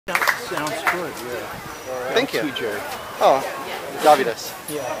sounds good, yeah. Thank you. TJ. Oh, Dovydas.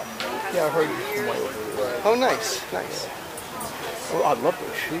 Yeah. Yeah, I heard you from way over there. Oh, nice, nice. Oh, I love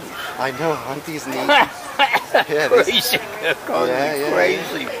those shoes. I know, aren't these neat? Yeah, Crazy.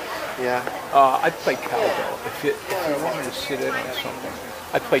 Crazy. Yeah. I play cowbell. If you want me to sit in on something,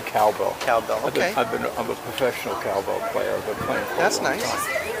 I play cowbell. Cowbell, okay. I'm a professional cowbell player. I've been playing for That's a long nice. time.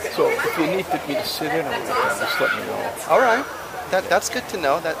 So if you need me to sit in on anything, just let me know. All right. That's good to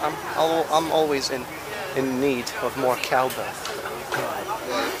know. That I'm always in need of more cowbell.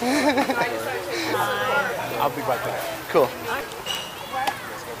 I'll be right back. Cool.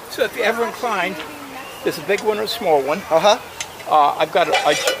 So if you're ever inclined, there's a big one or a small one. Uh-huh.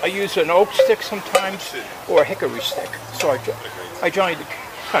 I use an oak stick sometimes or a hickory stick. So I generally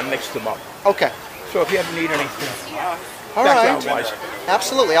kind of mix them up. Okay. So if you ever need anything, All right. background-wise.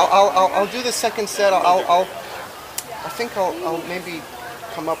 Absolutely. I'll do the second set. I think I'll maybe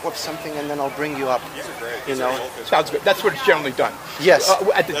come up with something and then I'll bring you up. You know. Sounds good. That's what it's generally done. Yes.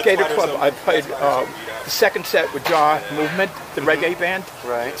 At the Gator Club, I played the second set with Jaw Movement, the reggae band.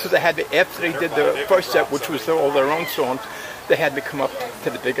 Right. So they had after they did the first set, which was all their own songs, they had me come up to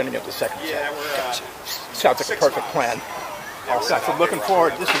the beginning of the second set. Gotcha. Sounds like a perfect plan. So I'm looking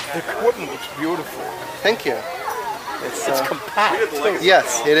forward. The equipment looks beautiful. Thank you. It's compact.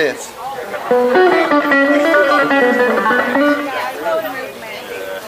 Yes, it is.